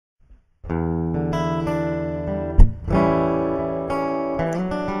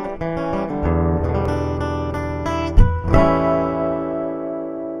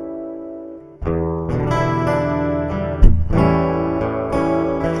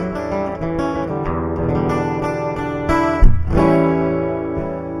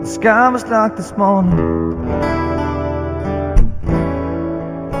sky was dark this morning,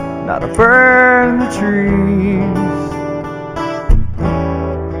 not a bird in the trees.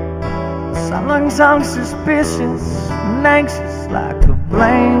 Silence unsuspicious and anxious like a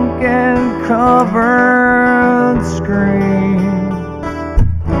blanket-covered screen.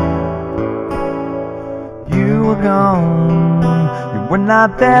 You were gone, you were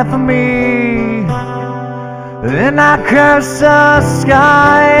not there for me. Then I cursed the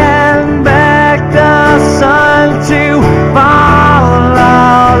sky and begged the sun to fall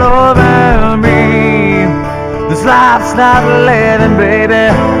all over me. This life's not living,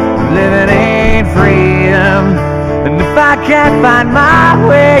 baby, living ain't freedom. And if I can't find my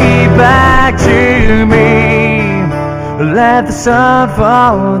way back to me, let the sun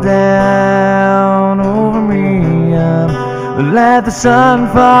fall down over me. Let the sun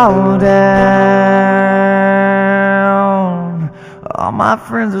fall down. All my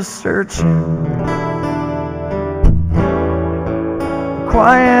friends are searching,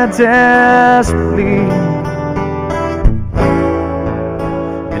 quiet desperately.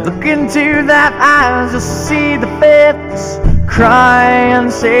 You look into that eyes, you'll see the face, cry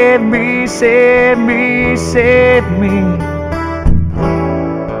and save me, save me, save me.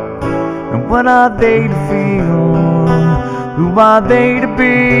 And what are they to feel? Who are they to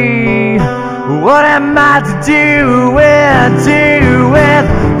be? What am I to do with,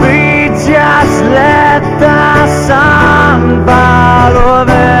 We just let the sun fall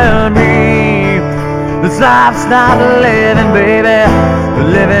over me. This life's not living, baby,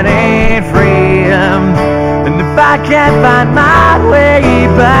 living ain't freedom. And if I can't find my way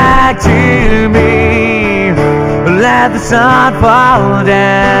back to me, let the sun fall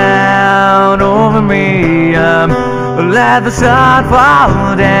down over me. Let the sun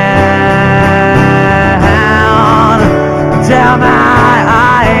fall down till my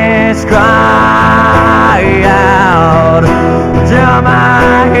eyes cry out, till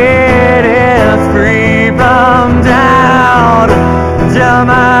my head is free from doubt, till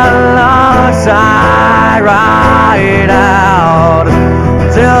my lungs I ride out,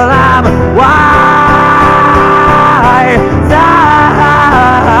 till I'm wiped out.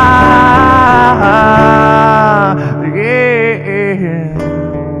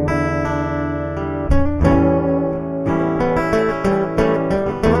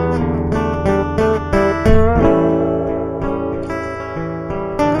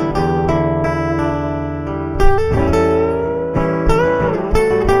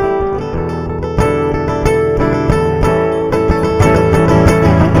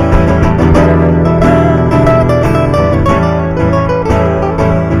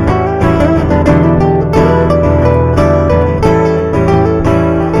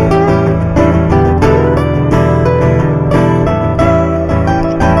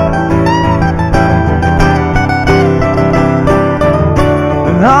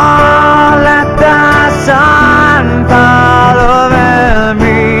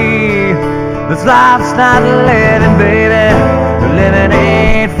 This life's not living, baby, living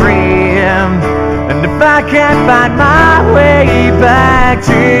ain't freedom. And if I can't find my way back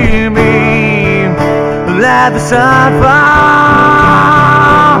to me, let the sun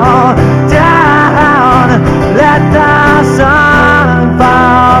fall down, let the sun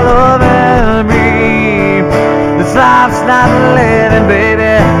fall over me. This life's not living,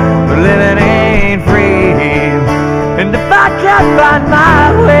 baby, living ain't free. And if I can't find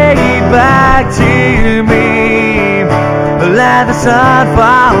my way back to me, let the sun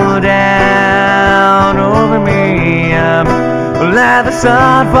fall down over me. Let the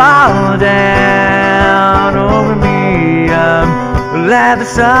sun fall down over me. Let the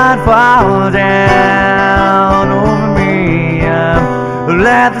sun fall down over me.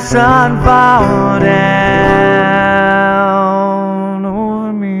 Let the sun fall down.